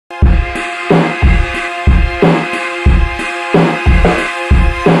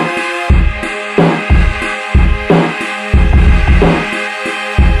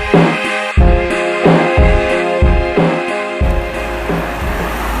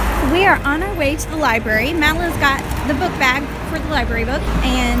We are on our way to the library. Madeline's got the book bag for the library book,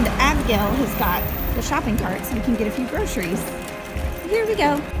 and Abigail has got the shopping cart so we can get a few groceries. Here we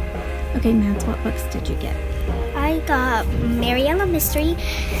go. Okay, Mads, what books did you get? I got Mariella Mystery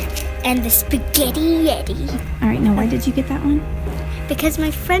and the Spaghetti Yeti. All right, now why did you get that one? Because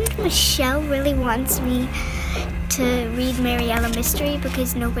my friend Michelle really wants me to read Mariella Mystery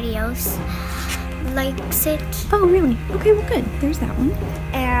because nobody else likes it. Oh, really? Okay, well, good. There's that one.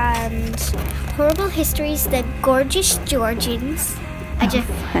 And Horrible Histories, The Gorgeous Georgians.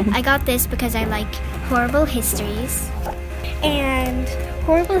 I got this because I like Horrible Histories. And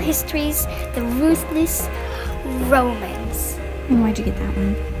Horrible Histories, The Ruthless Romans. And why'd you get that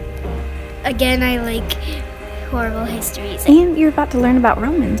one? Again, I like Horrible Histories. And you're about to learn about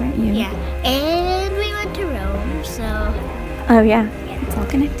Romans, aren't you? Yeah. And we went to Rome, so... Oh, yeah. It's all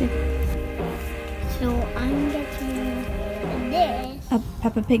connected. So I'm getting this. A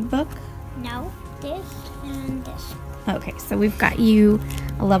Peppa Pig book? No, this and this. Okay, so we've got you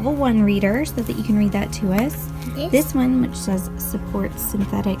a level 1 reader so that you can read that to us. This one, which says supports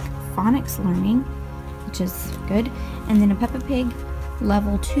synthetic phonics learning, which is good. And then a Peppa Pig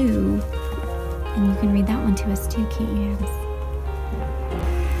level 2, and you can read that one to us too, can't you, Abs?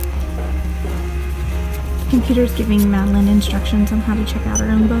 Computer's giving Madeline instructions on how to check out her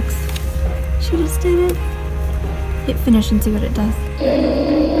own books. She just did it. Hit finish and see what it does.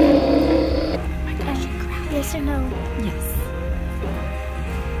 Oh my gosh, Yes or no? yes.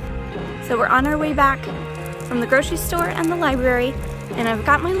 So we're on our way back from the grocery store and the library, and I've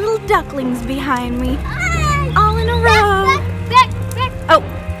got my little ducklings behind me, all in a row. Oh,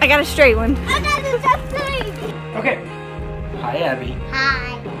 I got a stray one. I got a duckling. Okay. Hi, Abby.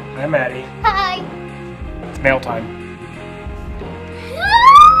 Hi. Hi, Maddie. Hi. It's mail time.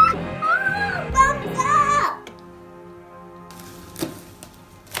 Thumbs up.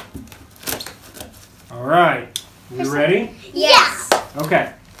 All right. You ready? Yes.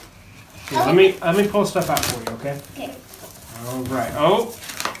 Okay. Here, let me pull stuff out for you, okay? Okay. All right. Oh,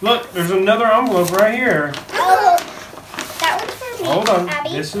 look, there's another envelope right here. Oh, that one's for me. Hold on. Abby.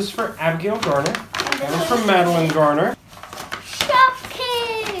 This is for Abigail Garner. That one's from Madeline Garner.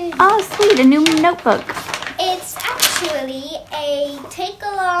 Shopping. Oh, sweet, a new notebook. It's actually a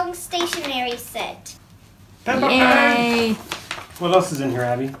take-along stationery set. Peppa Pig. Yay. What else is in here,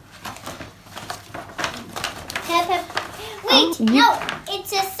 Abby? Wait, no,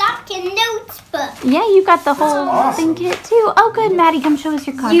 it's a sock and notes book. Yeah, you got the whole awesome. thing kit too. Oh, good, Maddie, come show us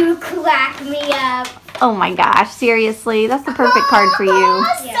your card. You crack me up. Oh my gosh, seriously, that's the perfect card for you. Oh,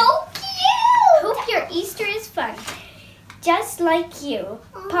 so cute. Hope your Easter is fun. Just like you.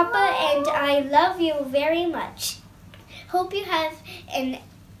 Papa and I love you very much. Hope you have an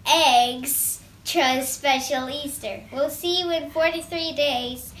extra special Easter. We'll see you in 43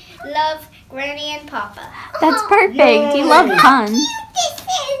 days. Love, Granny and Papa. That's perfect. Yay. You love puns.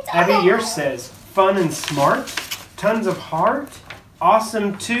 Abby, yours says fun and smart, tons of heart,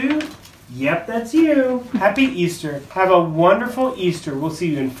 awesome too. Yep, that's you. Happy Easter. Have a wonderful Easter. We'll see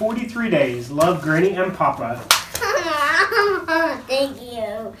you in 43 days. Love, Granny and Papa. Thank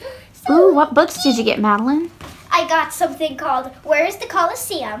you. Ooh, what books did you get, Madeline? I got something called Where is the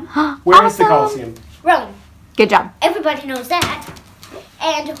Colosseum? Where is the Colosseum? Rome. Good job. Everybody knows that.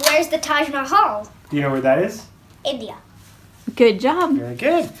 And where's the Taj Mahal? Do you know where that is? India. Good job. Very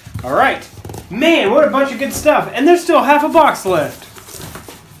good. All right. Man, what a bunch of good stuff. And there's still half a box left.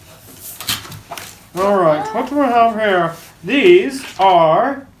 All right, what do we have here? These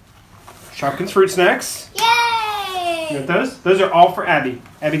are Shopkins fruit snacks. Yay! You got those? Those are all for Abby.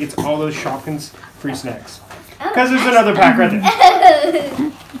 Abby gets all those Shopkins fruit snacks. Because there's another pack right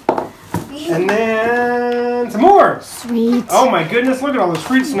there. And then some more. Sweet. Oh my goodness, look at all those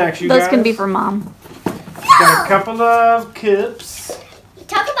fruit snacks you guys. Those can be for Mom. Got a couple of cups.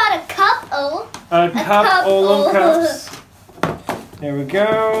 Talk about a couple. A couple of couple. cups. There we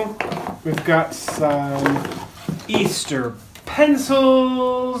go. We've got some Easter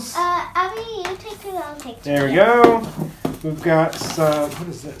pencils. Abby, you take it, I'll take it. There we go. We've got some, what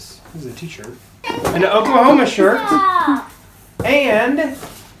is this? This is a t-shirt. An Oklahoma shirt. Yeah. And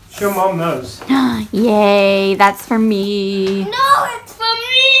show Mom those. Yay, that's for me. No, it's for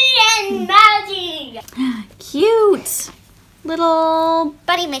me and Maddie. Cute. Little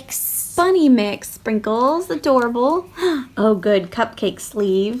Buddy mix. bunny mix sprinkles. Adorable. Oh, good. Cupcake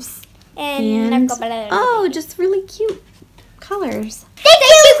sleeves. And Oh, just really cute colors. thank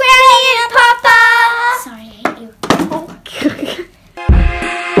you,